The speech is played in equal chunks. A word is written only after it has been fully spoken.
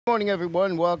Good morning,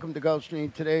 everyone. Welcome to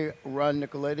Gulfstream. Today, Ron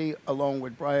Nicoletti along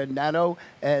with Brian Nato,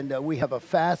 and we have a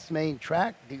fast main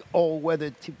track, the all-weather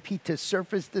Topita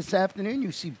surface this afternoon.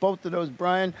 You see both of those,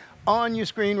 Brian, on your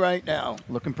screen right now.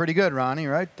 Looking pretty good, Ronnie,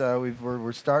 right?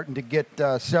 We're starting to get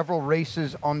several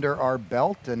races under our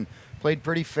belt and played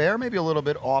pretty fair, maybe a little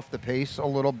bit off the pace a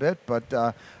little bit, but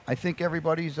I think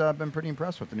everybody's been pretty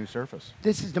impressed with the new surface.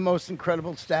 This is the most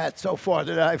incredible stat so far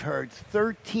that I've heard.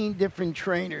 13 different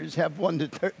trainers have won the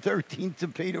 13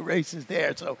 Topita races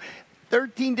there. So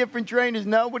 13 different trainers.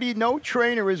 No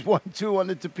trainer has won two on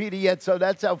the Topita yet, so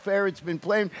that's how fair it's been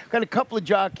playing. Got a couple of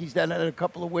jockeys that had a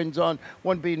couple of wins on,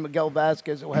 one being Miguel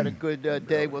Vasquez, who had a good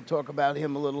day. We'll talk about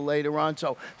him a little later on.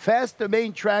 So fast, the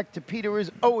main track. Topita is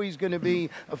always going to be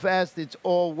a fast. It's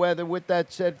all weather. With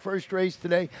that said, first race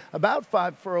today, about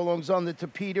 5 furlongs on the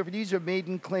Topita. These are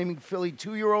maiden claiming filly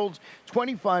 2-year-olds,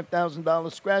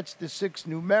 $25,000 scratch to 6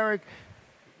 numeric.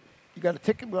 You got a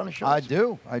ticket we want to show us? I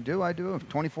do. A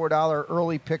 $24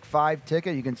 early pick 5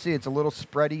 ticket. You can see it's a little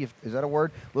spready. Is that a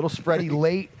word? A little spready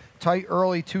late, tight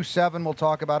early, 2-7. We'll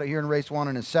talk about it here in race 1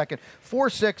 in a second.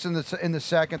 4-6 in the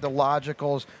second. The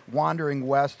Logicals, Wandering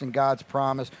West, and God's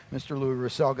Promise. Mr. Louis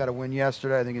Russell got a win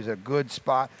yesterday. I think he's a good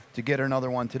spot to get another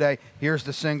one today. Here's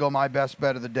the single, my best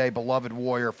bet of the day, Beloved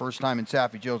Warrior. First time in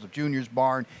Saffie Joseph Jr.'s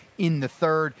barn in the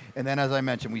third. And then, as I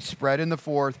mentioned, we spread in the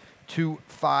fourth. 2,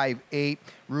 5, 8.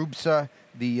 Rubsa,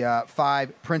 the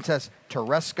 5. Princess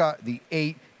Tereska, the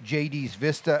 8. JD's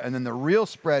Vista, and then the real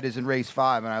spread is in race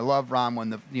 5. And I love, Ron, when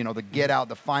the get out,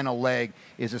 the final leg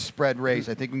is a spread race.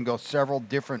 I think we can go several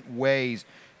different ways.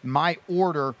 My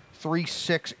order, 3,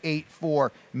 6, 8,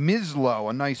 4. Mislo,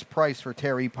 a nice price for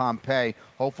Terry Pompey.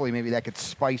 Hopefully maybe that could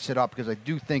spice it up, because I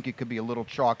do think it could be a little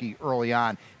chalky early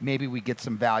on. Maybe we get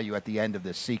some value at the end of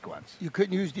this sequence. You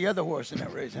couldn't use the other horse in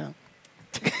that race, huh?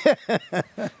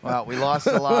 Well, we lost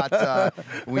a lot.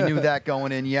 We knew that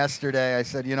going in yesterday. I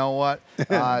said, you know what?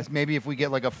 Maybe if we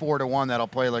get like a 4-1, that'll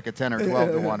play like a 10 or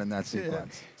 12-1 in that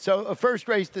sequence. Yeah. So a first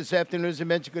race this afternoon, as I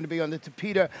mentioned, going to be on the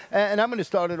Topita. And I'm going to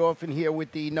start it off in here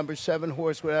with the number 7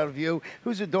 horse, Without a View,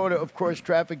 who's a daughter of Cross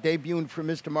Traffic, debuting for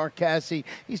Mr. Mark Cassie.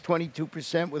 He's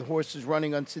 22% with horses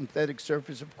running on synthetic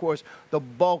surface. Of course, the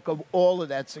bulk of all of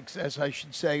that success, I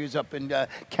should say, is up in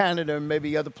Canada and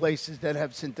maybe other places that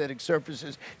have synthetic surfaces.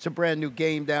 It's a brand new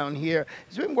game down here.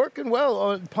 It's been working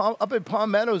well up at Palm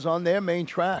Meadows on their main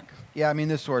track. Yeah, I mean,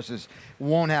 this horse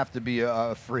won't have to be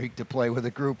a freak to play with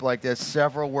a group like this.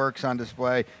 Several works on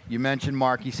display. You mentioned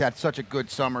Mark. He's had such a good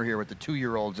summer here with the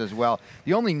 2-year-olds as well.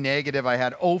 The only negative, I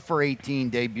had 0 for 18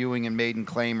 debuting in maiden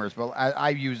claimers, but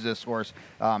I use this horse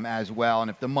as well. And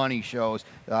if the money shows,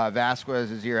 Vasquez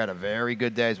is here, had a very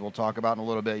good day, as we'll talk about in a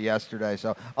little bit yesterday.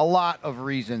 So a lot of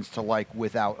reasons to like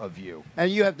Without a View. And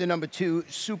you have the number 2,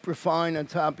 Superfine, on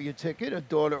top of your ticket, a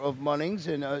daughter of Munnings,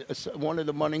 and one of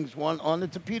the Munnings won on the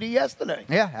Topita yesterday.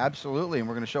 Yeah, absolutely. And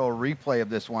we're going to show a replay of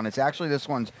this one. It's actually this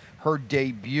one's her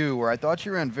debut, where I thought she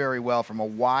ran very well from a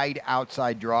wide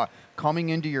outside draw. Coming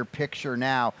into your picture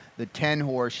now, the 10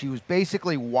 horse, she was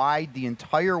basically wide the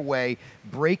entire way,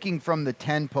 breaking from the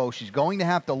 10 post. She's going to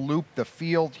have to loop the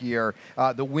field here.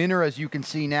 The winner, as you can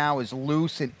see now, is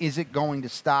loose and isn't going to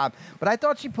stop. But I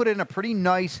thought she put in a pretty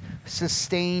nice,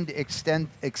 sustained,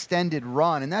 extended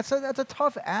run, and that's a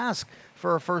tough ask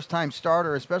for a first-time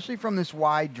starter, especially from this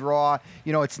wide draw.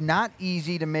 You know, it's not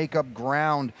easy to make up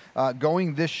ground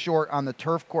going this short on the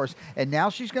turf course. And now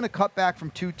she's going to cut back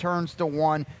from 2 turns to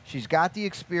 1. She's got the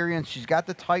experience. She's got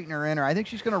the tightener in her. I think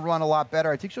she's going to run a lot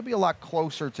better. I think she'll be a lot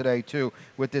closer today, too,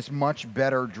 with this much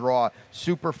better draw.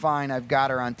 Super fine. I've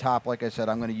got her on top. Like I said,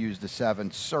 I'm going to use the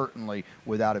 7, certainly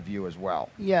Without a View as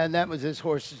well. Yeah, and that was this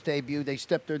horse's debut. They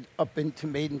stepped her up into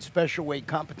maiden special weight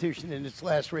competition in its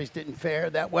last race. Didn't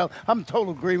fare that well. I'm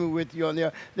total agreement with you on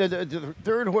there. The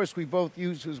third horse we both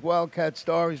used was Wildcat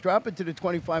Star. He's dropping to the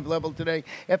 25 level today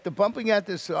after bumping at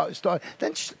this start.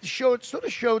 Then sort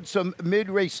of showed some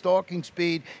mid-race stalking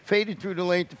speed, faded through the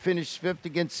lane to finish 5th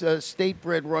against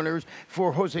state-bred runners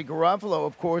for Jose Garofalo.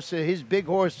 Of course, his big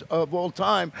horse of all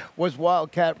time was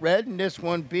Wildcat Red, and this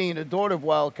one being a daughter of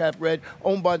Wildcat Red,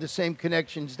 owned by the same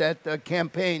connections that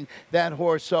campaigned that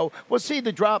horse. So we'll see.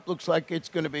 The drop looks like it's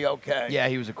going to be okay. Yeah,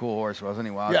 he was a cool horse, wasn't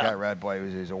he? Wildcat Red,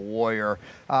 boy, he's a warrior.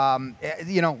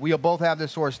 You know, we'll both have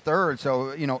this horse third,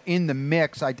 so, you know, in the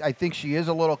mix, I think she is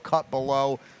a little cut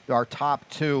below our top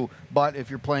 2, but if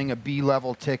you're playing a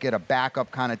B-level ticket, a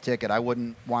backup kind of ticket, I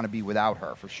wouldn't want to be without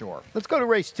her for sure. Let's go to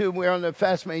race 2. We're on the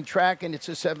fast main track, and it's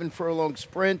a 7-furlong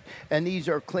sprint, and these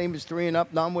are claimers 3 and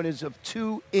up, non-winners of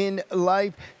 2 in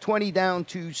life, 20 down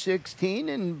to 16,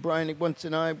 and Brian once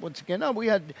again, we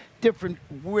had different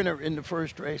winner in the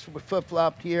first race. We're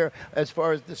flip-flopped here as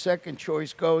far as the second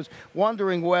choice goes.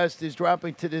 Wandering West is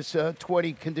dropping to this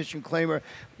 20 condition claimer,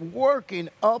 working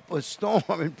up a storm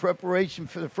in preparation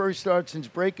for the first start since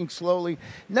breaking slowly.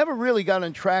 Never really got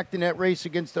on track in that race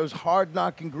against those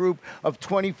hard-knocking group of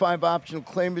 25 optional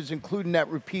claimers, including that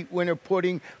repeat winner,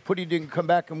 Pudding. Pudding didn't come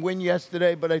back and win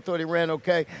yesterday, but I thought he ran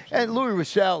okay. And Louis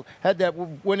Roussel had that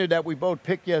winner that we both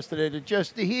picked yesterday.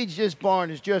 His barn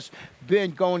has just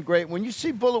been going great. When you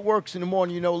see Bullet Works in the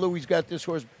morning, you know Louis got this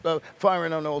horse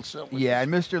firing on all cylinders. Yeah,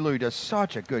 and Mr. Louis does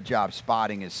such a good job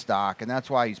spotting his stock, and that's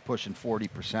why he's pushing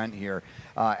 40% here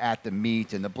at the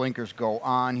meet. And the blinkers go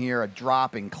on here. A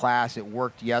drop in class. It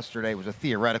worked yesterday. It was a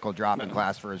theoretical drop in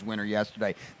class for his winner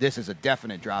yesterday. This is a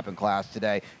definite drop in class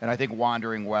today. And I think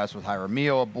Wandering West with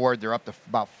Jaramillo aboard, they're up to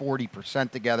about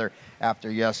 40% together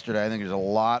after yesterday. I think there's a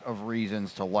lot of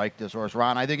reasons to like this horse.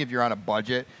 Ron, I think if you're on a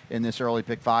budget in this early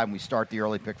pick 5 and we start the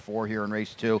early pick 4 here in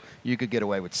race 2, you could get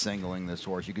away with singling this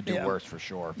horse. You could do worse for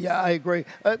sure. Yeah, I agree.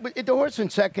 But the horse in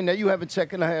second, you have in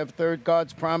second, I have third.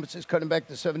 God's Promise is cutting back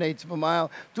to 7/8 of a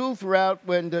mile. Duel throughout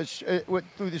when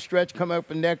through the stretch, come up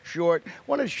and neck short.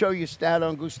 Want to show you a stat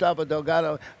on Gustavo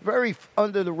Delgado. Very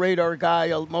under the radar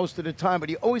guy most of the time, but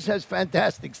he always has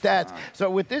fantastic stats. So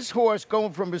with this horse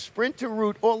going from a sprint to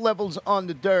route, all levels on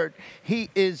the dirt, he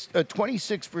is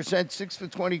 26%, 6 for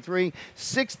 23,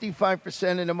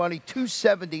 65% in the money,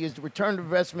 270 is the return on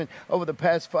investment over the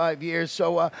past 5 years.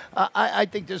 So I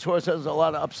think this horse has a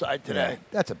lot of upside today. Yeah,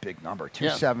 that's a big number,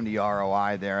 270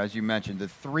 ROI there. As you mentioned, the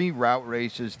 3 route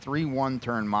races, 3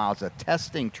 one-turn miles, a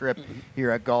testing trip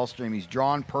here at Gulfstream. He's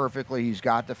drawn perfectly. He's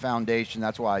got the foundation.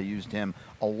 That's why I used him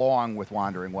along with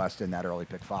Wandering West in that early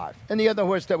pick 5. And the other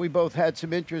horse that we both had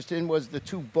some interest in was the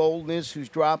 2 Boldness, who's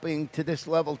dropping to this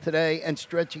level today and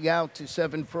stretching out to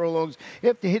 7 furlongs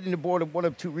after hitting the board of one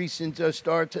of 2 recent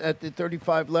starts at the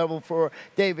 35 level for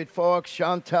David Fox.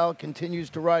 Chantal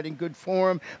continues to ride in good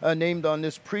form, named on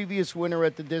this previous winner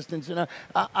at the distance. And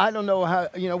I don't know how,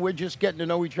 we're just getting to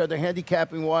know each other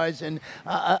handicapping-wise, and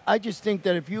I just think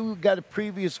that if you got a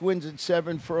previous wins at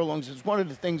 7 furlongs, it's one of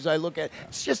the things I look at.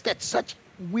 It's just that such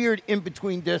weird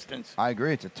in-between distance. I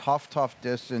agree. It's a tough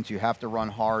distance. You have to run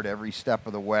hard every step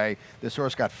of the way. This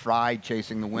horse got fried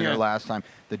chasing the winner last time.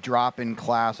 The drop in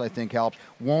class, I think, helps.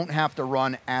 Won't have to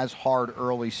run as hard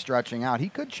early stretching out. He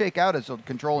could shake out as a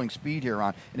controlling speed here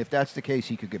on, and if that's the case,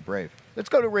 he could get brave. Let's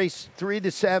go to race 3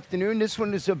 this afternoon. This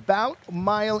one is about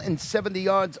 1.70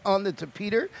 miles on the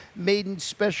Tapeder. Maiden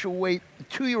special weight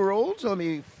 2-year-olds. Let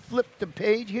me flip the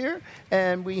page here,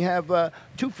 and we have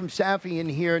 2 from Safi in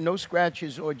here, no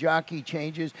scratches or jockey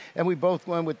changes, and we both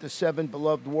went with the 7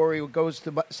 Beloved Warrior, who goes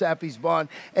to Safi's barn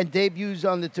and debuts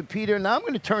on the Tapeder. Now I'm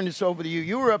going to turn this over to you.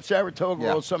 You were up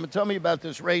Saratoga all summer. Tell me about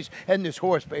this race and this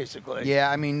horse, basically. Yeah,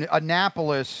 I mean,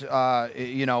 Annapolis,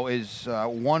 is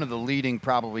one of the leading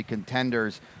probably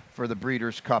contenders for the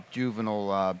Breeders' Cup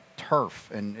Juvenile Turf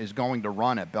and is going to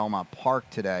run at Belmont Park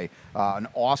today. An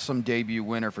awesome debut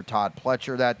winner for Todd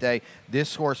Pletcher that day.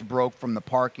 This horse broke from the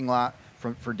parking lot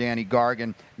for Danny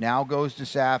Gargan. Now goes to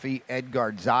Safi.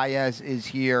 Edgar Zayas is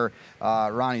here.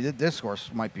 Ronnie, this horse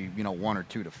might be 1 or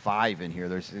 2 to 5 in here.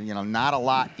 There's not a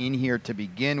lot in here to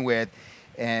begin with.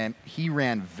 And he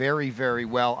ran very, very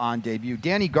well on debut.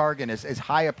 Danny Gargan, as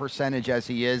high a percentage as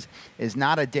he is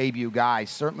not a debut guy,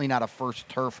 certainly not a first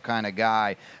turf kind of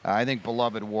guy. I think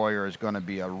Beloved Warrior is going to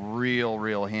be a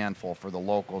real handful for the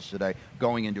locals today,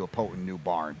 going into a potent new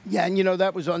barn. Yeah, and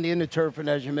that was on the inner turf, and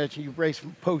as you mentioned, you race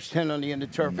from post 10 on the inner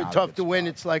turf. It's tough to win.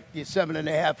 It's like the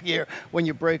 7.5 year when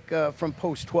you break from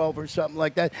post 12 or something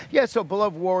like that. Yeah, so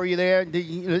Beloved Warrior there.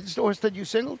 This horse that you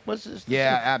singled? What's this?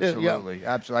 Yeah, absolutely.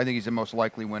 Absolutely. I think he's the most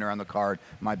likely winner on the card.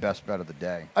 My best bet of the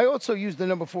day. I also used the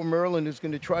number 4 Merlin, who's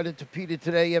going to try to Tapeder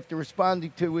today after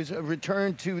responding to his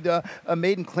return to the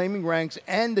maiden claiming ranks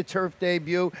and the turf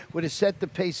debut with a set the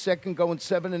pace second, going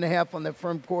 7.5 on that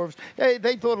firm course.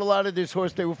 They thought a lot of this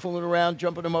horse. They were fooling around,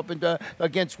 jumping him up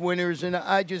against winners, and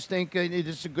I just think it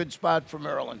is a good spot for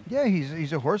Merlin. Yeah,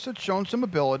 he's a horse that's shown some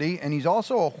ability, and he's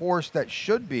also a horse that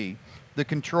should be the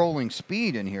controlling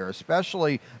speed in here,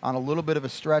 especially on a little bit of a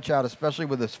stretch out, especially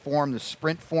with his form, the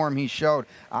sprint form he showed.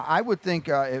 I would think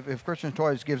if Christian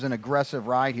Toys gives an aggressive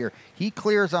ride here, he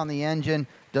clears on the engine.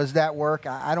 Does that work?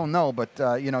 I don't know,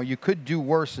 but you could do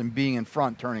worse than being in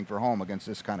front turning for home against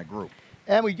this kind of group.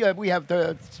 And we have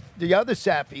the other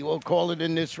Saffy, we'll call it,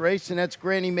 in this race, and that's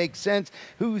Granny Makes Sense,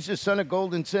 who's the son of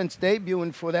Golden Sense,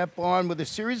 debuting for that barn with a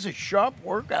series of sharp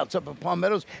workouts up at Palm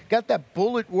Meadows. Got that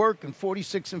bullet work in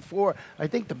 46-4. I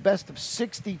think the best of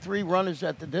 63 runners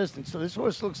at the distance. So this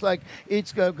horse looks like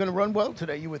it's going to run well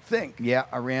today, you would think. Yeah,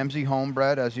 a Ramsey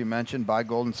homebred, as you mentioned, by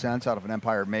Golden Sense out of an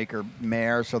Empire Maker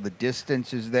mare, so the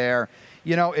distance is there.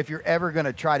 You know, if you're ever going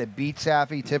to try to beat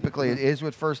Saffy, typically it is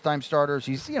with first-time starters.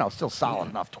 He's, you know, still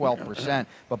solid enough, 12%.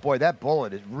 But, boy, that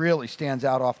bullet, it really stands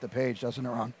out off the page, doesn't it,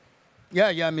 Ron? Yeah,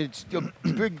 I mean, it's still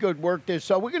good work there.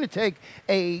 So we're going to take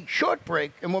a short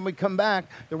break, and when we come back,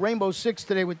 the Rainbow Six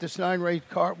today with this 9-race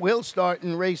car will start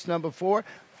in race number 4.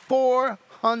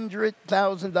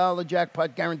 $400,000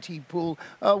 jackpot guaranteed pool.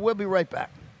 We'll be right back.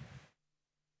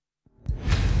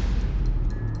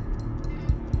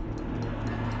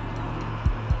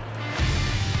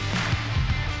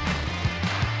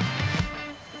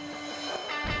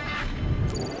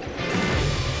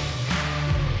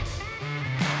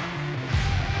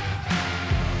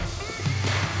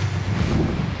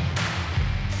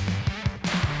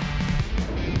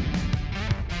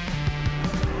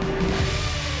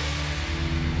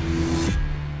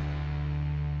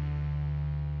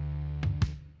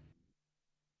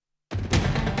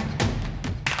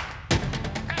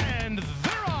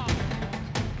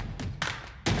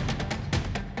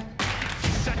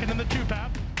 In the two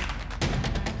path.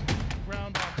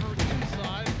 Ground on first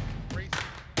inside. Race.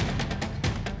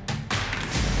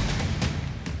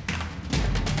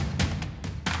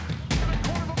 A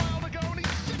quarter of a mile to go, and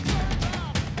he's 6 yards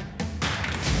out.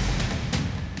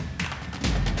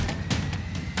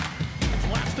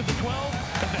 Last of the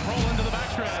 12 as they roll into the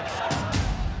backstretch.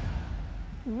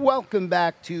 Welcome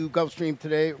back to Gulfstream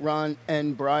today. Ron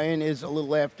and Brian is a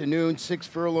little afternoon. 6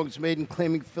 furlongs maiden,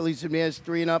 claiming fillies and mares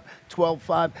 3 and up,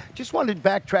 12-5. Just wanted to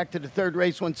backtrack to the third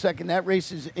race 1 second. That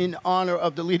race is in honor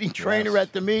of the leading trainer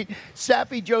at the meet,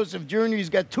 Saffy Joseph Jr. He's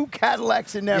got 2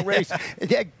 Cadillacs in that race.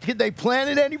 Did they plan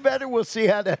it any better? We'll see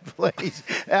how that plays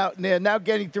out there. Now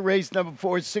getting to race number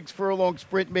 4, 6 furlong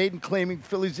sprint maiden, claiming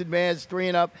fillies and mares 3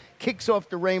 and up. Kicks off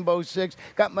the Rainbow Six.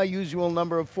 Got my usual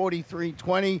number of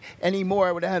 43.20. Any more,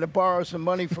 I would have had to borrow some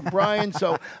money from Brian.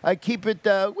 So I keep it,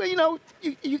 well, you know,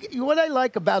 what I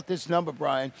like about this number,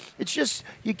 Brian, it's just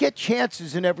you get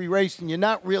chances in every race and you're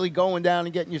not really going down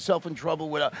and getting yourself in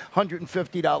trouble with a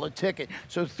 $150 ticket.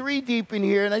 So 3 deep in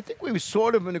here, and I think we were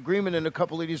sort of in agreement in a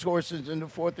couple of these horses in the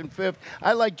 4th and 5th.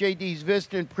 I like JD's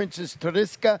Vista and Princess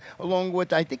Teriska, along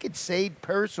with, I think it's Sade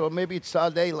Purse, or maybe it's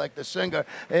Sade, like the singer,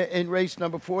 in race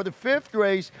number 4. The 5th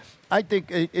race, I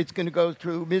think it's going to go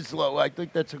through Mislow. I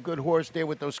think that's a good horse there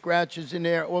with those scratches in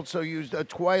there. Also used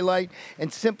Twilight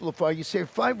and Simplify. You say a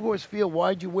 5-horse field,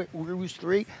 why'd you lose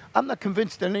 3? I'm not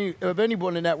convinced that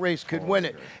anyone in that race could win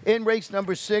it. In race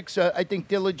number 6, I think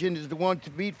Diligent is the one to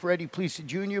beat for Eddie Plesa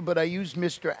Jr., but I used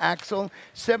Mr. Axel.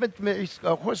 7th race,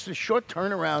 horse's short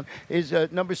turnaround is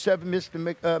number 7,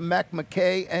 Mr. Mac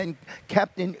McKay, and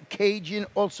Captain Cajun.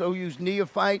 Also used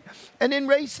Neophyte. And in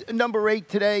race number 8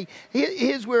 today,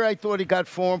 here's where I thought he got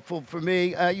formful for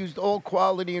me. I used All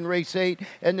Quality in race 8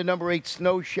 and the number 8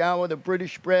 Snow Shower, the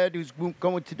British bred, who's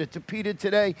going to the Tapeta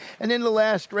today. And in the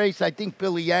last race, I think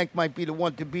Billy Yank might be the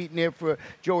one to beat in there for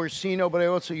Joe Orsino, but I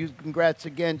also used Congrats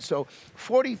again. So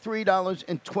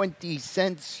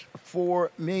 $43.20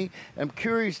 for me. I'm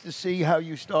curious to see how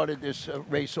you started this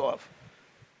race off.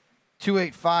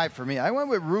 285 for me. I went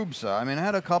with Rubsa. I mean, I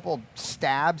had a couple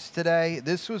stabs today.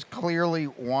 This was clearly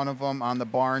one of them on the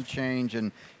barn change.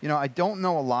 And, you know, I don't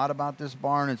know a lot about this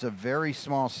barn. It's a very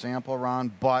small sample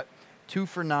round, but 2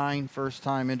 for 9, first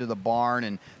time into the barn.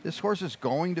 And this horse is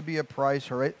going to be a price.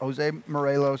 Jose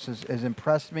Morelos has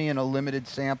impressed me in a limited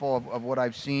sample of what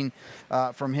I've seen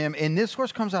from him. And this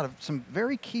horse comes out of some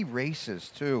very key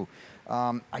races, too.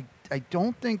 I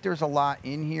don't think there's a lot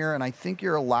in here, and I think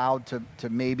you're allowed to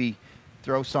maybe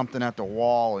throw something at the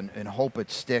wall and hope it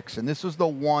sticks. And this was the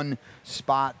one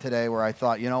spot today where I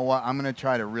thought, you know what, I'm going to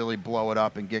try to really blow it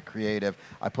up and get creative.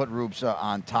 I put Rubsa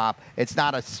on top. It's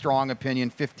not a strong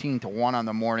opinion, 15-1 on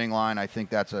the morning line. I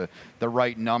think that's the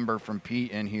right number from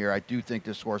Pete in here. I do think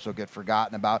this horse will get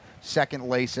forgotten about. Second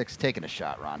Lasix, taking a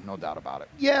shot, Ron, no doubt about it.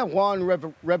 Yeah, Juan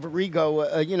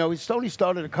Reverigo, you know, he's only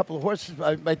started a couple of horses,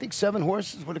 I think 7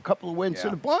 horses with a couple of wins. Yeah. So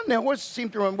the barn, their horses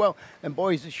seem to run well. And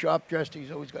boy, he's a sharp dresser.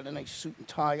 He's always got a nice suit and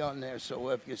tie on there, so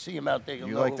if you see him out there, you'll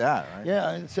know. You like that, right?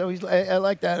 Yeah, and so I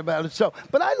like that about it. So,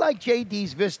 but I like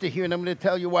JD's Vista here, and I'm going to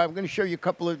tell you why. I'm going to show you a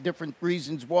couple of different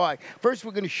reasons why. First,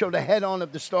 we're going to show the head-on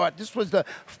of the start. This was the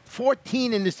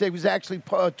 14 in this day. It was actually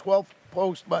 12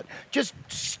 post, but just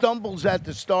stumbles at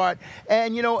the start.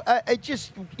 And, you know, I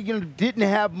just, you know, didn't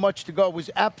have much to go. It was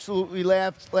absolutely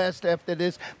last after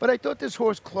this. But I thought this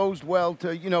horse closed well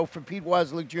to, you know, for Pete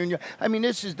Waslick Jr. I mean,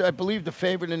 this is, I believe, the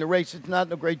favorite in the race. It's not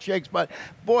no great shakes. But,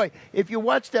 boy, if you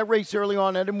watched that race early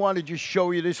on, I didn't want to just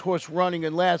show you this horse running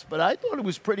and last. But I thought it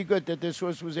was pretty good that this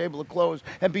horse was able to close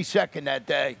and be second that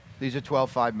day. These are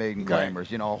 12-5 maiden claimers.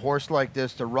 Right. You know, a horse like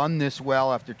this to run this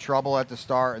well after trouble at the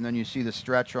start, and then you see the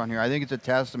stretch run here. I think it's a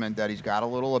testament that he's got a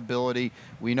little ability.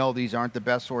 We know these aren't the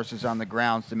best horses on the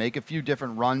grounds. To make a few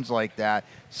different runs like that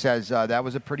says that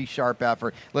was a pretty sharp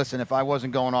effort. Listen, if I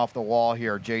wasn't going off the wall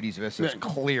here, JD's Vista is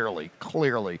clearly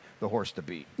the horse to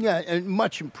beat. Yeah, and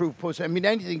much improved post. I mean,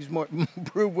 anything's more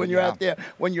improved when you're out there.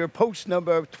 When you're post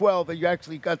number 12, and you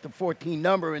actually got the 14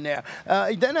 number in there.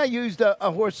 Then I used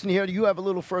a horse in here. You have a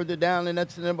little further down, and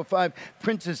that's the number 5,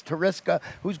 Princess Tereska,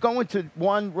 who's going to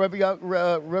Juan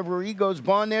Reverigo's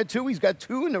barn there, too. He's got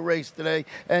 2 in the race today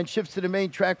and shifts to the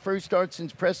main track. First start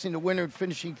since pressing the winner and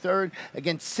finishing 3rd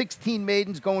against 16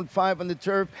 maidens, going 5 on the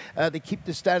turf. They keep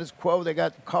the status quo. They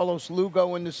got Carlos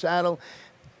Lugo in the saddle.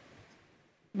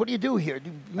 What do you do here?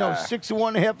 You know, 6 of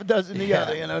one, half a dozen the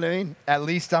other, you know what I mean? At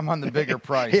least I'm on the bigger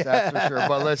price, that's for sure.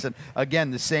 But listen,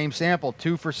 again, the same sample,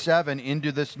 2 for 7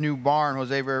 into this new barn,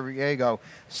 Jose Reverigo.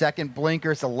 Second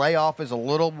blinkers, the layoff is a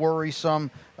little worrisome.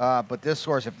 But this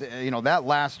horse, if you know, that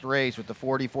last race with the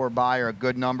 44 buyer, a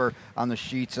good number on the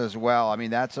sheets as well. I mean,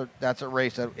 that's a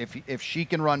race that if she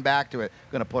can run back to it,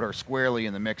 going to put her squarely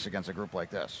in the mix against a group like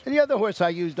this. And the other horse I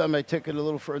used on my ticket a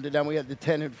little further down, we had the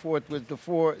 10 and 4th with the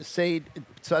 4 Sade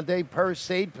Purse.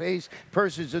 Sade Pace.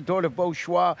 Purse is the daughter of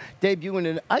Beauchois, debuting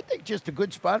in, I think, just a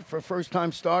good spot for a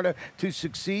first-time starter to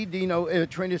succeed. You know,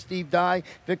 trainer Steve Dye,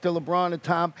 Victor LeBron at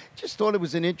top. Just thought it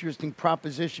was an interesting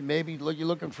proposition. Maybe you're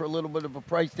looking for a little bit of a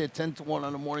price. They're 10 to 1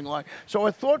 on the morning line. So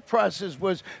our thought process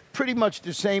was pretty much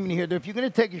the same in here. That if you're going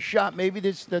to take a shot, maybe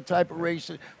this is the type of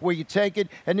race where you take it.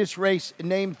 And this race,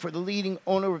 named for the leading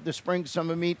owner of the Spring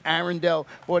Summer Meet, Arundel.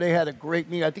 Boy, they had a great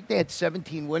meet. I think they had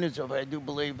 17 winners of it, I do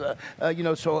believe. You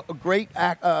know, so a great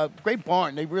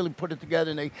barn. They really put it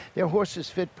together, and their horses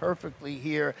fit perfectly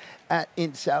here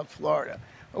in South Florida.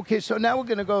 Okay, so now we're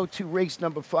going to go to race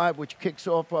number 5, which kicks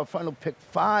off our final pick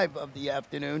 5 of the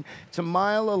afternoon. It's a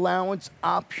mile allowance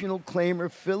optional claimer.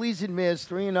 Fillies and mares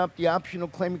 3 and up. The optional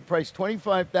claiming price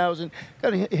 $25,000.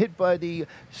 Got hit by the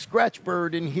scratch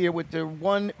bird in here with the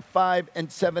 1, 5, and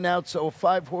 7 out. So a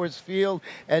 5-horse field,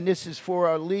 and this is for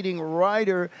our leading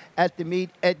rider at the meet,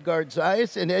 Edgard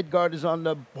Zayas. And Edgard is on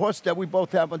the horse that we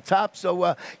both have on top.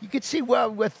 So you can see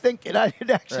what we're thinking. I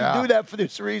didn't actually do that for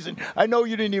this reason. I know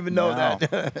you didn't even know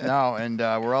that. No, and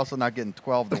we're also not getting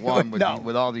 12 to 1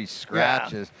 with all these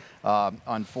scratches,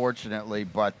 unfortunately.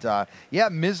 But, yeah,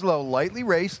 Mislo lightly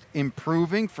raced,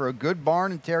 improving for a good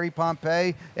barn in Terry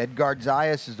Pompey. Edgard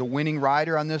Zayas is the winning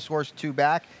rider on this horse, 2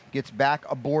 back. Gets back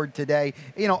aboard today.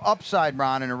 You know, upside,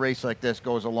 Ron, in a race like this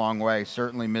goes a long way.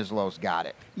 Certainly Mislo's got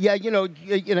it. Yeah, you know,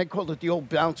 I called it the old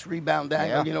bounce rebound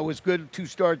angle. Yeah. You know, it was good 2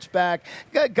 starts back.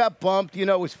 Got bumped, you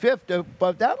know, was 5th.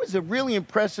 But that was a really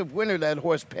impressive winner, that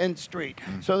horse, Penn Street.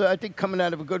 So I think coming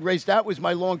out of a good race, that was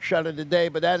my long shot of the day.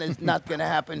 But that is not going to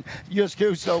happen just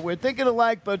too. So we're thinking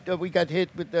alike, but we got hit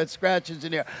with the scratches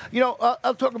in there. You know,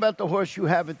 I'll talk about the horse you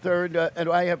have in 3rd and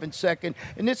I have in 2nd.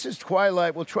 And this is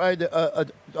Twilight. We'll try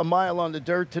a mile on the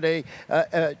dirt today.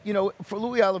 You know, for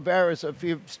Louis Olivares, if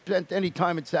you've spent any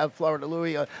time in South Florida,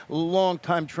 Louis, a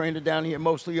long-time trainer down here,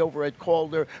 mostly over at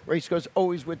Calder. Race goes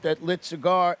always with that lit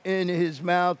cigar in his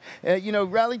mouth. You know,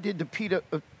 Rally did defeat a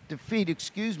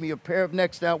pair of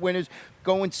next out winners,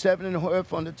 going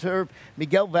 7.5 on the turf.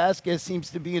 Miguel Vasquez seems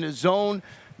to be in a zone.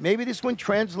 Maybe this one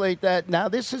translate that. Now,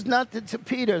 this is not the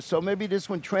Tapeta, so maybe this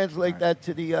one translate that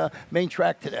to the main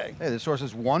track today. Hey, this horse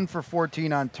is 1 for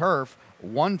 14 on turf.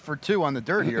 1 for 2 on the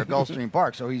dirt here at Gulfstream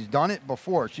Park. So he's done it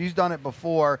before. She's done it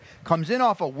before. Comes in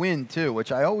off a win, too,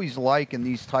 which I always like in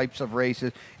these types of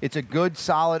races. It's a good,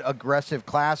 solid, aggressive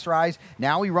class rise.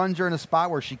 Now he runs her in a spot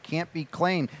where she can't be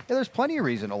claimed. Yeah, there's plenty of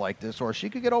reason to like this horse. She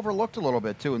could get overlooked a little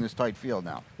bit, too, in this tight field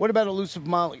now. What about Elusive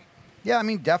Molly? Yeah, I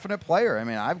mean, definite player. I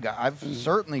mean, I've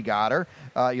certainly got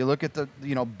her. You look at the,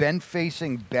 you know, Ben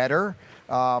facing better.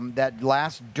 That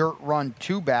last dirt run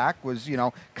 2 back was, you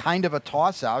know, kind of a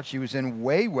toss-out. She was in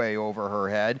way, way over her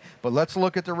head. But let's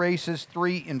look at the races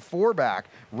 3 and 4 back.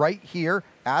 Right here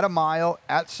at a mile,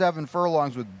 at 7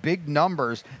 furlongs with big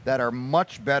numbers that are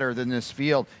much better than this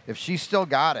field. If she's still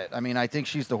got it, I mean, I think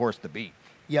she's the horse to beat.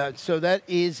 Yeah, so that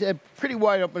is a pretty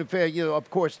wide open affair. You know, of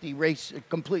course, the race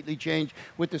completely changed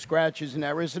with the scratches and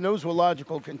errors, and those were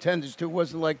logical contenders, too. It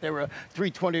wasn't like there were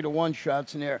 320-1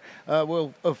 shots in there.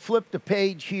 We'll flip the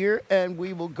page here, and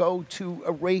we will go to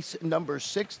race number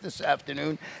 6 this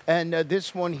afternoon. And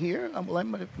this one here, well, I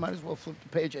might as well flip the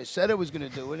page. I said I was going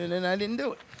to do it, and then I didn't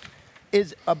do it.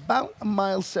 Is about 1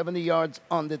 mile 70 yards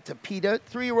on the Tapeta.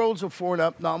 3-year-olds are 4 and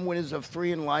up, non-winners of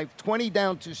 3 in life. 20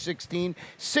 down to 16,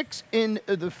 6 in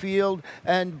the field.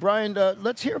 And Brian,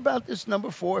 let's hear about this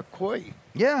number 4, Koi.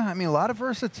 Yeah, I mean, a lot of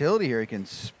versatility here. He can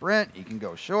sprint, he can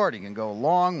go short, he can go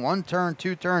long, 1 turn,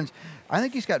 2 turns. I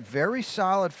think he's got very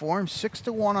solid form,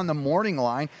 6-1 on the morning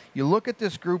line. You look at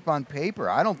this group on paper,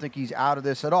 I don't think he's out of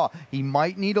this at all. He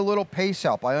might need a little pace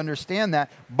help, I understand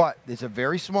that, but it's a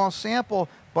very small sample.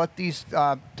 But these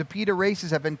Tapeta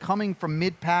races have been coming from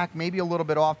mid-pack, maybe a little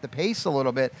bit off the pace a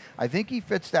little bit. I think he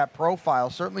fits that profile.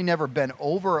 Certainly never been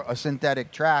over a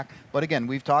synthetic track. But again,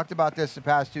 we've talked about this the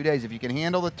past 2 days. If you can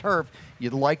handle the turf,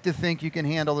 you'd like to think you can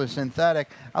handle the synthetic.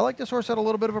 I like this horse at a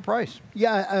little bit of a price.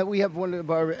 Yeah, we have one of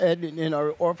our Ed in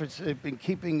our office have been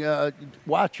keeping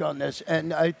watch on this,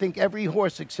 and I think every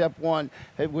horse except one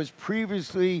was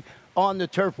previously on the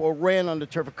turf or ran on the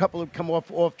turf. A couple have come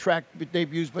off track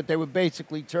debuts, but they were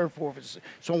basically turf horses.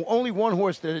 So only one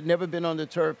horse that had never been on the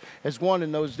turf has won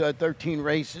in those 13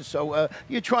 races. So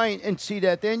you try and see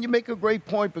that there, and you make a great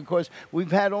point because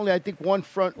we've had only, I think, one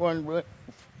front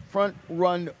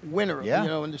run winner. Yeah. You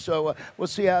know, and so we'll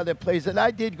see how that plays. And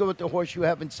I did go with the horse you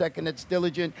have in second. It's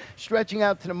Diligent, stretching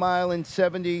out to the 1 mile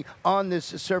 70 on this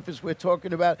surface we're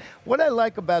talking about. What I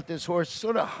like about this horse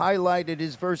sort of highlighted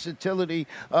his versatility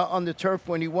on the turf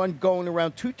when he won, going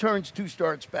around 2 turns, 2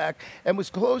 starts back, and was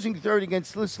closing third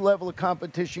against this level of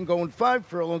competition, going 5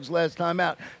 furlongs last time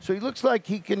out. So he looks like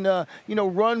he can, you know,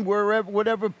 run wherever,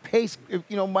 whatever pace,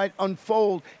 you know, might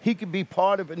unfold. He could be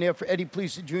part of it. And there for Eddie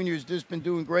Pleasa Jr. has just been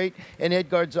doing great. And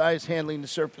Edgar Zayas handling the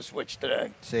surface switch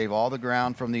today. Save all the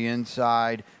ground from the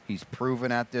inside. He's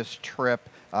proven at this trip.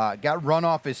 Got run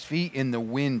off his feet in the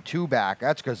wind 2 back.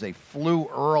 That's because they flew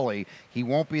early. He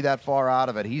won't be that far out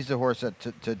of it. He's the horse that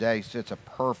today sits a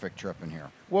perfect trip in here.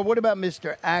 Well, what about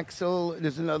Mr. Axel?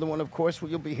 There's another one, of course.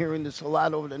 You'll be hearing this a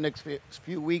lot over the next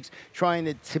few weeks, trying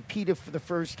to Tapeta for the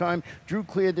first time. Drew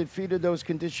Clear defeated those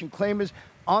condition claimers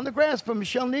on the grass for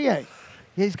Michel Nier.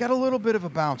 Yeah, he's got a little bit of a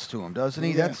bounce to him, doesn't he?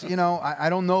 Yeah. That's, you know, I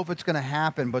don't know if it's going to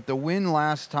happen, but the win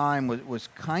last time was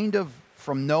kind of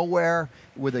from nowhere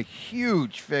with a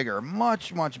huge figure,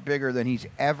 much, much bigger than he's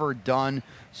ever done.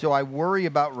 So I worry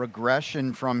about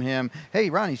regression from him. Hey,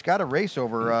 Ron, he's got a race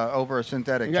over a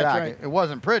synthetic That's track. right. It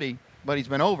wasn't pretty, but he's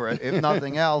been over it, if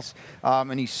nothing else.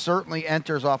 And he certainly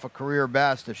enters off a career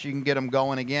best. If she can get him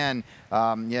going again,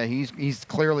 yeah, he's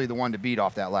clearly the one to beat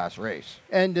off that last race.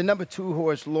 And the number 2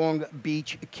 horse, Long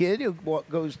Beach Kid, who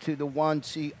goes to the Juan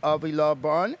C. Avila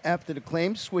barn after the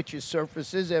claim, switches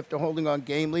surfaces after holding on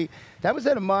gamely. That was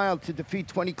at 1 mile to defeat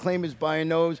 20 claimers by a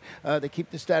nose. They keep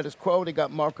the status quo. They got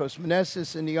Marcos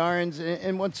Meneses in the irons.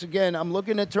 And once again, I'm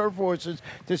looking at turf horses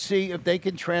to see if they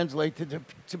can translate to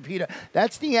Tapeta.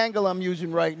 That's the angle I'm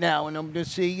using right now. And I'm to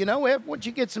see, you know, once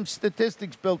you get some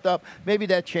statistics built up, maybe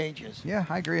that changes. Yeah,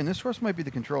 I agree. And this horse might be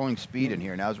the controlling speed in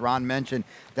here. Now, as Ron mentioned,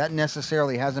 that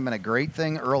necessarily hasn't been a great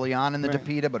thing early on in the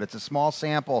Tapeta, but it's a small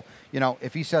sample. You know,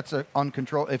 if he sets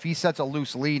a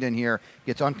loose lead in here,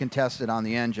 gets uncontested on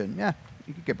the engine, yeah,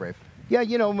 you could get Brave. Yeah,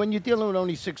 you know, when you're dealing with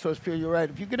only 6 horse field, you're right.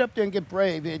 If you get up there and get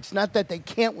Brave, it's not that they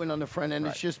can't win on the front end.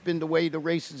 Right. It's just been the way the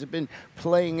races have been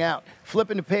playing out.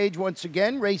 Flipping the page once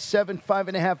again, race 7,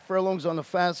 5.5 furlongs on the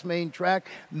fast main track.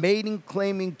 Maiden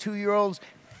claiming 2-year-olds.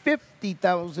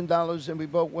 $50,000, and we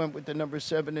both went with the number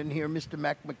 7 in here, Mr.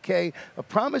 Mac McKay, a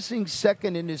promising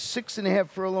second in his 6.5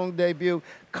 furlong debut,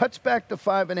 cuts back to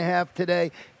 5.5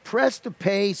 today, pressed the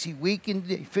pace, he weakened,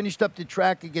 he finished up the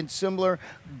track against Similar,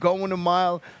 going a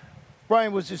mile.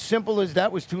 Brian, was it as simple as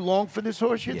that was too long for this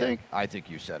horse, you think? I think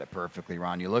you said it perfectly,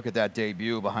 Ron. You look at that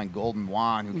debut behind Golden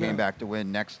Juan, who came back to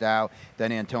win next out.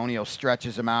 Then Antonio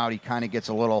stretches him out. He kind of gets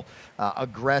a little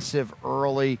aggressive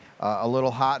early, a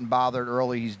little hot and bothered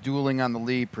early. He's dueling on the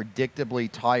lead, predictably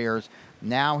tires.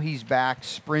 Now he's back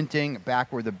sprinting,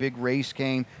 back where the big race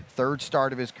came. Third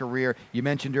start of his career. You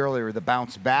mentioned earlier the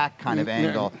bounce back kind of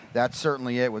angle. That's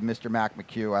certainly it with Mr. Mac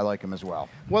McHugh. I like him as well.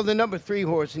 Well, the number 3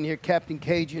 horse in here, Captain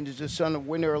Cajun, is the son of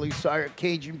Win Early sire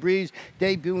Cajun Breeze,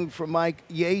 debuting for Mike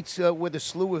Yates with a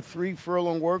slew of 3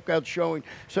 furlong workouts showing.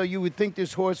 So you would think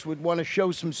this horse would want to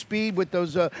show some speed with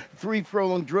those 3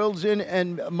 furlong drills in,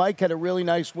 and Mike had a really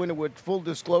nice winner with full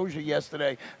disclosure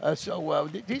yesterday.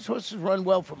 These horses run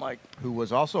well for Mike. Who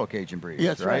was also a Cajun Breeze,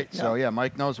 Yes, right. So, yeah,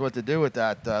 Mike knows what to do with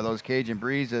that. those Cajun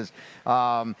Breezes.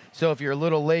 So if you're a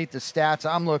little late, the stats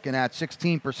I'm looking at,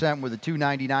 16% with a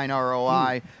 299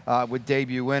 ROI with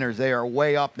debut winners. They are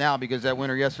way up now because that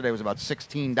winner yesterday was about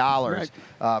 $16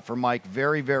 for Mike.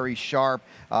 Very, very sharp.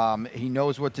 He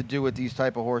knows what to do with these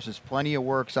type of horses. Plenty of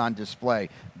works on display.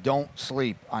 Don't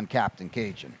sleep on Captain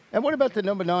Cajun. And what about the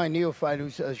number 9 Neophyte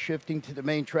who's shifting to the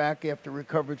main track after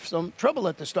recovered some trouble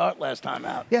at the start last time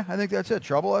out? Yeah, I think that's it.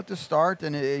 Trouble at the start,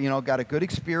 and got a good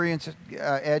experience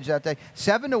edge that day.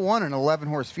 7-1 in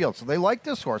 11-horse field, so they liked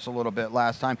this horse a little bit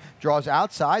last time. Draws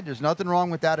outside. There's nothing wrong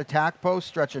with that attack post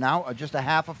stretching out just a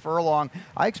half a furlong.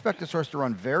 I expect this horse to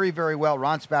run very, very well.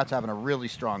 Ron Spat's having a really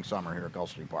strong summer here at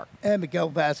Gulfstream Park. And Miguel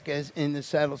Vasquez in the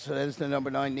saddle, so that is the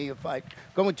number 9 Neophyte.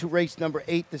 Going to race number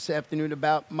 8 this afternoon,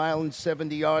 about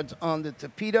 1.70 miles on the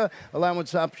Tapeta.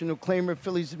 Allowance optional claimer,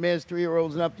 fillies and mares,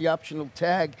 3-year-olds and up. The optional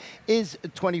tag is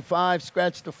 25.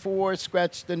 Scratch the 4,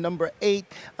 scratch the number 8.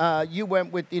 You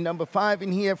went with the number 5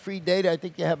 in here, Free Data. I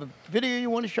think you have a video you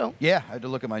want to show? Yeah, I had to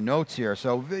look at my notes here.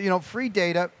 So, Free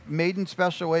Data, maiden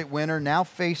special weight winner, now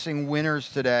facing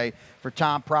winners today for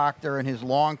Tom Proctor and his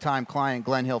longtime client,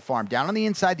 Glen Hill Farm. Down on the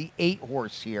inside, the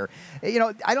 8-horse here.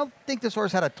 I don't think this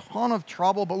horse had a ton of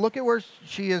trouble, but look at where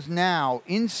she is now.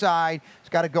 Inside, she's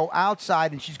got to go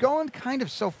outside, and she's going kind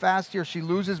of so fast here, she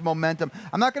loses momentum.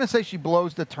 I'm not going to say she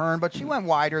blows the turn, but she went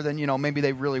wider than, maybe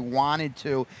they really wanted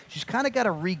to. She's kind of got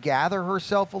to regather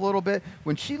herself a little bit.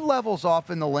 When she levels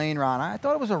off in the lane, Ron, I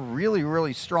thought it was a really,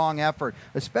 really strong effort,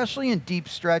 especially in deep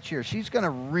stretch here. She's going to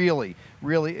really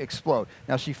explode.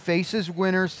 Now, she faces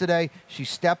winners today. She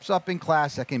steps up in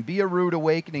class. That can be a rude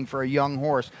awakening for a young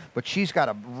horse, but she's got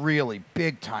a really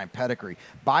big-time pedigree.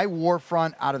 By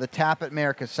Warfront out of the Tapit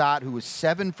mare Cassatt, who was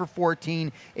 7 for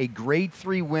 14, a Grade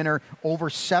 3 winner, over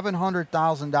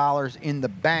 $700,000 in the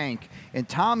bank. And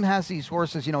Tom has these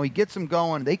horses, he gets them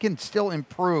going. They can still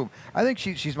improve. I think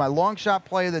she's my long shot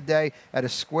play of the day at a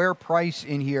square price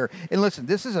in here. And listen,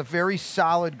 this is a very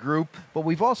solid group, but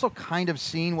we've also kind of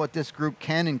seen what this group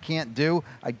can and can't do.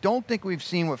 I don't think we've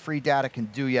seen what Free Data can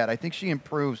do yet. I think she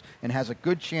improves and has a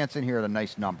good chance in here at a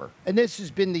nice number. And this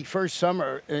has been the first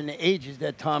summer in ages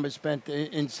that Tom has spent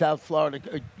in South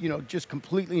Florida, just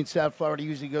completely in South Florida. He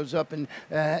usually goes up and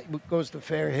goes to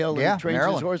Fair Hill and trains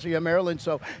Maryland. his horses. Yeah, Maryland.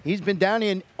 So he's been down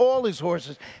here in all his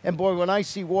horses. And boy, when I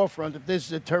see Warfront, if this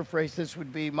is a turf race, this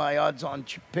would be my odds on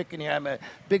picking here. I'm a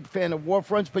big fan of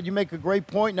Warfronts, but you make a great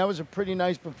point, and that was a pretty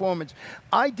nice performance.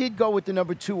 I did go with the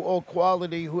number 2 All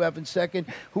Quality, who have in second,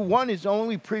 who won his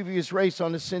only previous race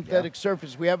on a synthetic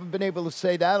surface. We haven't been able to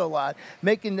say that a lot.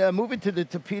 Moving to the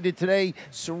Tapeta today,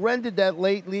 surrendered that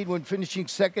late lead when finishing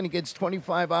second against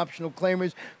 25 optional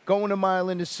claimers, going a mile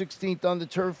into 16th on the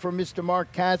turf for Mr.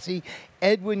 Mark Cassie.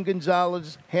 Edwin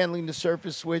Gonzalez handling the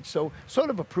surface switch, so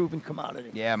sort of a proven commodity.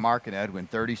 Yeah, Mark and Edwin,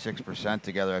 36%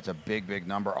 together. That's a big, big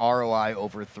number. ROI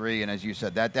over 3, and as you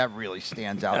said, that really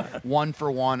stands out. 1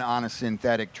 for 1 on a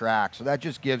synthetic track. So that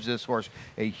just gives this horse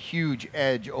a huge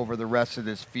edge over the rest of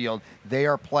this field. They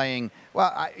are playing,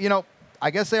 well,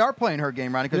 I guess they are playing her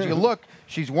game, Ronnie, because you look,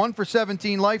 she's 1 for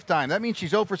 17 lifetime. That means she's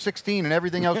 0 for 16 and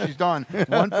everything else she's done.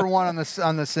 1 for 1 on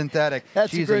the synthetic.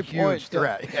 She's a huge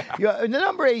threat. Yeah. The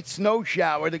number 8 Snow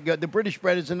Shower, the British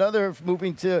bred, is another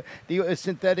moving to the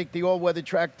synthetic, the all-weather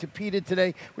track Tapeta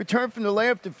today. Returned from the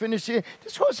layoff to finish here.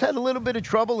 This horse had a little bit of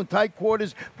trouble in tight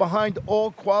quarters behind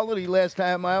All Quality last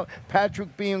time out.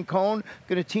 Patrick Biancone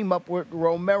going to team up with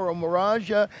Romero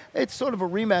Mirage. It's sort of a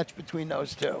rematch between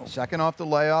those two. Second off the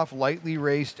layoff, lightly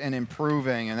raced and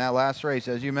improving. And that last race,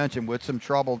 as you mentioned, with some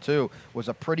trouble too, was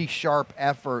a pretty sharp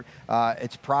effort.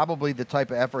 It's probably the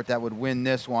type of effort that would win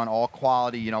this one. All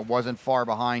Quality, wasn't far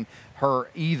behind her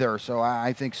either. So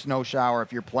I think Snow Shower,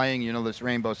 if you're playing, this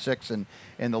Rainbow Six and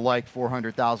the like,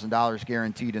 $400,000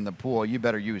 guaranteed in the pool, you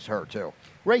better use her too.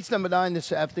 Race number 9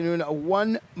 this afternoon, a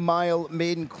 1 mile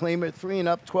maiden claimer, 3 and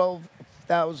up,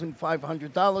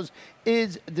 $12,500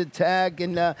 is the tag.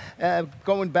 And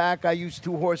going back, I used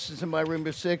 2 horses in my Rainbow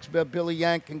Six, Billy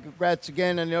Yank, and congrats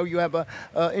again. I know you have a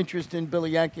interest in Billy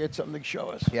Yank. You had something to show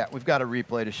us. Yeah, we've got a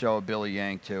replay to show of Billy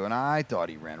Yank too, and I thought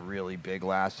he ran really big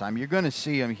last time. You're going to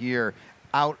see him here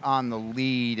out on the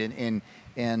lead, and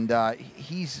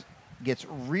he's gets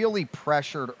really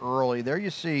pressured early. There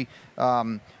you see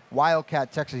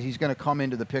Wildcat, Texas. He's going to come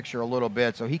into the picture a little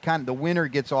bit. So the winner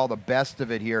gets all the best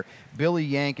of it here. Billy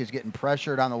Yank is getting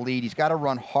pressured on the lead. He's got to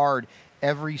run hard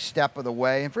every step of the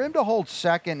way. And for him to hold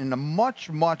second in a much,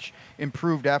 much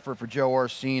improved effort for Joe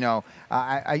Orsino,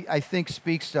 I think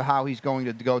speaks to how he's going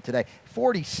to go today.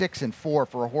 46-4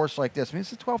 for a horse like this. I mean,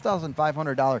 it's a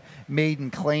 $12,500 maiden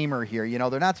claimer here. You know,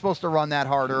 they're not supposed to run that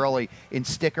hard early and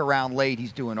stick around late.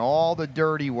 He's doing all the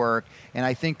dirty work. And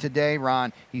I think today,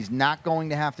 Ron, he's not going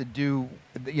to have to do,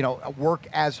 you know, work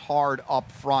as hard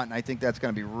up front. And I think that's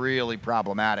going to be really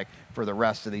problematic for the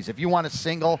rest of these. If you want to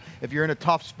single, if you're in a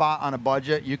tough spot on a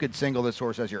budget, you could single this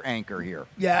horse as your anchor here.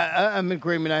 Yeah, I'm in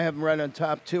agreement. I have him right on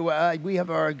top, too. We have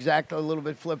our exact a little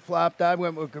bit flip-flopped. I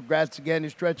went with congrats again.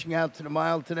 He's stretching out to the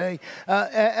mile today.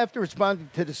 After responding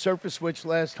to the surface switch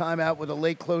last time out with a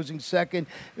late closing second,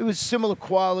 it was similar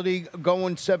quality,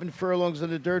 going 7 furlongs on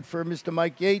the dirt for Mr.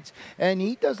 Mike Yates. And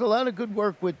he does a lot of good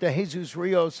work with Jesus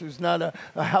Rios, who's not a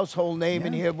household name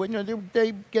in here. But, you know,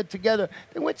 they get together.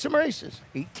 They win some races.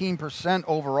 18%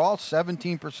 overall,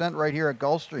 17% right here at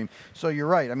Gulfstream. So you're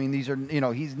right. I mean, these are, you know,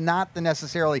 he's not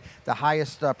necessarily the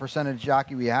highest percentage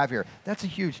jockey we have here. That's a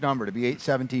huge number to be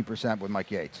 17% with Mike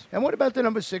Yates. And what about the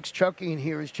number 6 Chucky in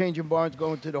here? Is changing barns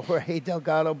going to the Jorge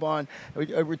Delgado barn.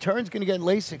 Return's going to get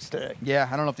Lasix today. Yeah,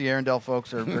 I don't know if the Arundel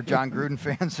folks are John Gruden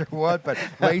fans or what, but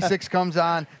Lasix comes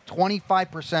on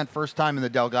 25% first time in the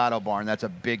Delgado barn. That's a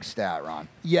big stat, Ron.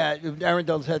 Yeah,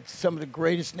 Arundel's had some of the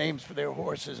greatest names for their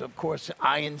horses. Of course,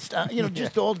 Einstein, you know,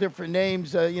 just all different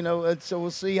names, you know, so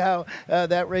we'll see how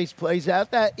that race plays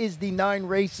out. That is the 9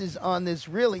 races on this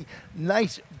really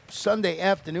nice Sunday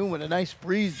afternoon with a nice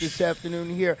breeze this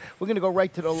afternoon here. We're going to go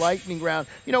right to the lightning round.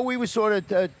 You know, we were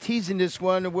sort of teasing this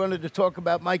one and wanted to talk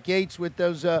about Mike Yates with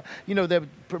those, you know, the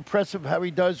impressive how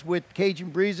he does with Cajun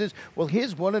Breezes. Well,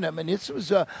 here's one of them, and this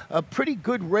was a pretty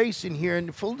good race in here.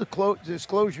 And full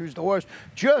disclosures, the horse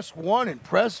just won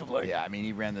impressively. Yeah, I mean,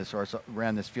 he ran this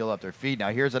field up their feet.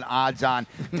 Now here's an odds-on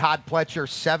Todd Pletcher,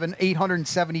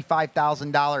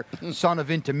 $875,000 son of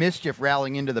Into Mischief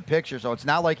rallying into the picture. So it's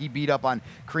not like he beat up on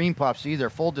Cream Puffs either.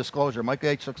 Full disclosure, Mike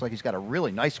Yates looks like he's got a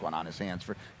really nice one on his hands.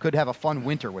 Could have a fun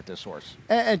winter with this horse.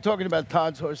 And talking about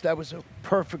Todd's horse, that was a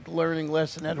perfect learning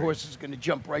lesson. That horse is going to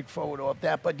jump right forward off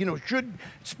that, but you know,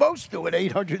 supposed to at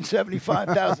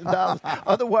 $875,000.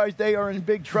 Otherwise, they are in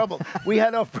big trouble. We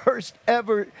had our first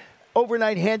ever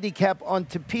overnight handicap on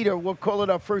Topeta. We'll call it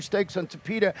our first stakes on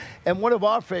Topeta. And one of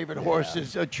our favorite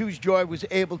horses, Choose Joy, was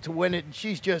able to win it. And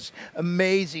she's just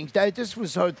amazing. This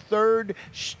was her 3rd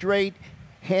straight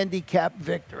handicap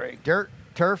victory. Dirt,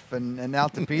 turf, and now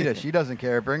Topeta. She doesn't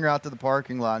care. Bring her out to the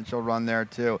parking lot and she'll run there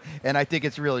too. And I think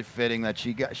it's really fitting that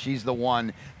she's the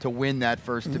one to win that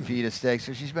first Topeta Stakes.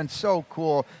 So she's been so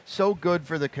cool, so good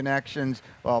for the connections.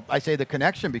 Well, I say the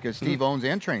connection because Steve owns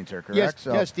and trains her, correct? Yes,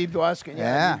 so, yes, Steve Dwoskin.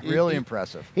 Yeah, really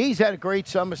impressive. He's had a great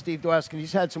summer, Steve Dwoskin.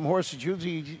 He's had some horses.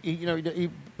 Usually, he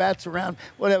bats around,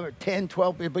 whatever, 10,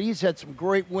 12, but he's had some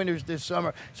great winners this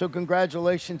summer. So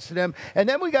congratulations to them. And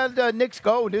then we got Nick's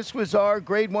Go. This was our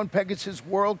Grade 1 Pegasus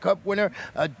World Cup winner,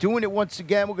 doing it once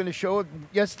again. We're going to show it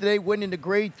yesterday, winning the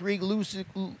Grade 3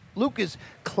 Lucas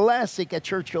Classic at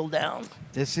Churchill Downs.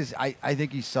 This is, I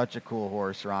think he's such a cool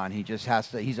horse, Ron. He just has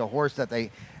to, he's a horse that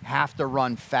they have to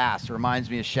run fast. Reminds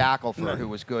me of Shackelford, who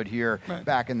was good here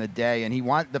back in the day. And he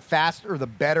the faster, the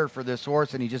better for this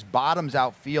horse, and he just bottoms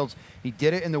out fields. He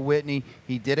did it in the Whitney.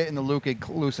 He did it in the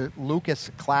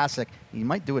Lucas Classic. He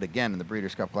might do it again in the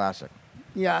Breeders' Cup Classic.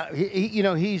 Yeah,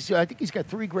 I think he's got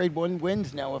 3 Grade 1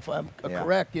 wins now, if I'm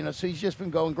correct. You know, so he's just been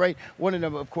going great. One of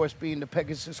them, of course, being the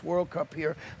Pegasus World Cup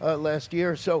here last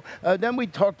year. So then we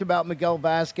talked about Miguel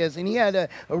Vasquez, and he had a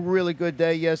really good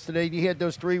day yesterday. He had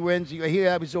those 3 wins. He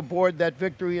was aboard that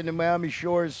victory in the Miami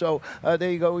Shores. So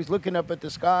there you go. He's looking up at the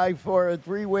sky for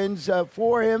 3 wins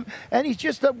for him, and he's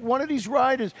just one of these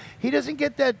riders. He doesn't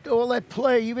get all that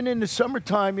play even in the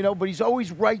summertime, you know, but he's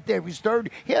always right there. He's third.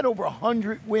 He had over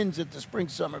 100 wins at the spring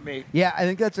summer meet. Yeah, I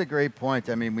think that's a great point.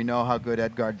 I mean, we know how good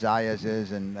Edgar Zayas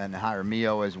is and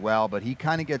Jaramillo as well, but he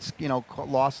kind of gets, you know,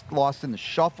 lost in the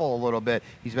shuffle a little bit.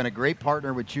 He's been a great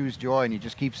partner with Choose Joy, and he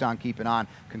just keeps on keeping on.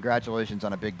 Congratulations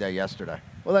on a big day yesterday.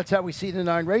 Well, that's how we see the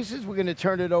 9 races. We're going to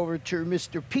turn it over to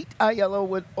Mr. Pete Aiello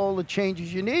with all the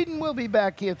changes you need, and we'll be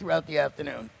back here throughout the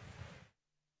afternoon.